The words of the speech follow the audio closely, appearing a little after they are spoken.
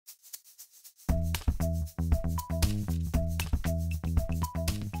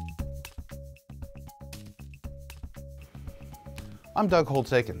I'm Doug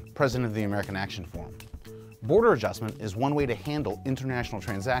Holtz-Aiken, president of the American Action Forum. Border adjustment is one way to handle international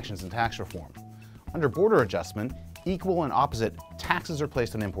transactions in tax reform. Under border adjustment, equal and opposite taxes are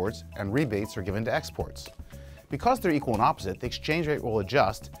placed on imports and rebates are given to exports. Because they're equal and opposite, the exchange rate will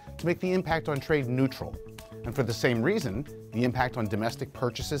adjust to make the impact on trade neutral. And for the same reason, the impact on domestic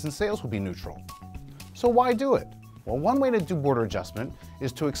purchases and sales will be neutral. So why do it? Well, one way to do border adjustment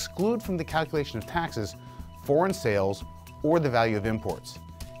is to exclude from the calculation of taxes foreign sales or the value of imports.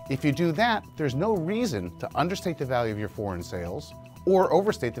 If you do that, there's no reason to understate the value of your foreign sales or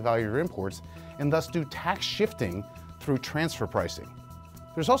overstate the value of your imports and thus do tax shifting through transfer pricing.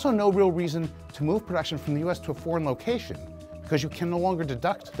 There's also no real reason to move production from the US to a foreign location because you can no longer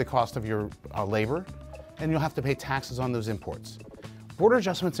deduct the cost of your labor and you'll have to pay taxes on those imports. Border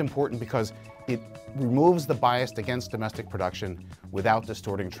adjustment's important because it removes the bias against domestic production without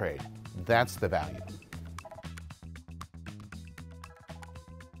distorting trade. That's the value.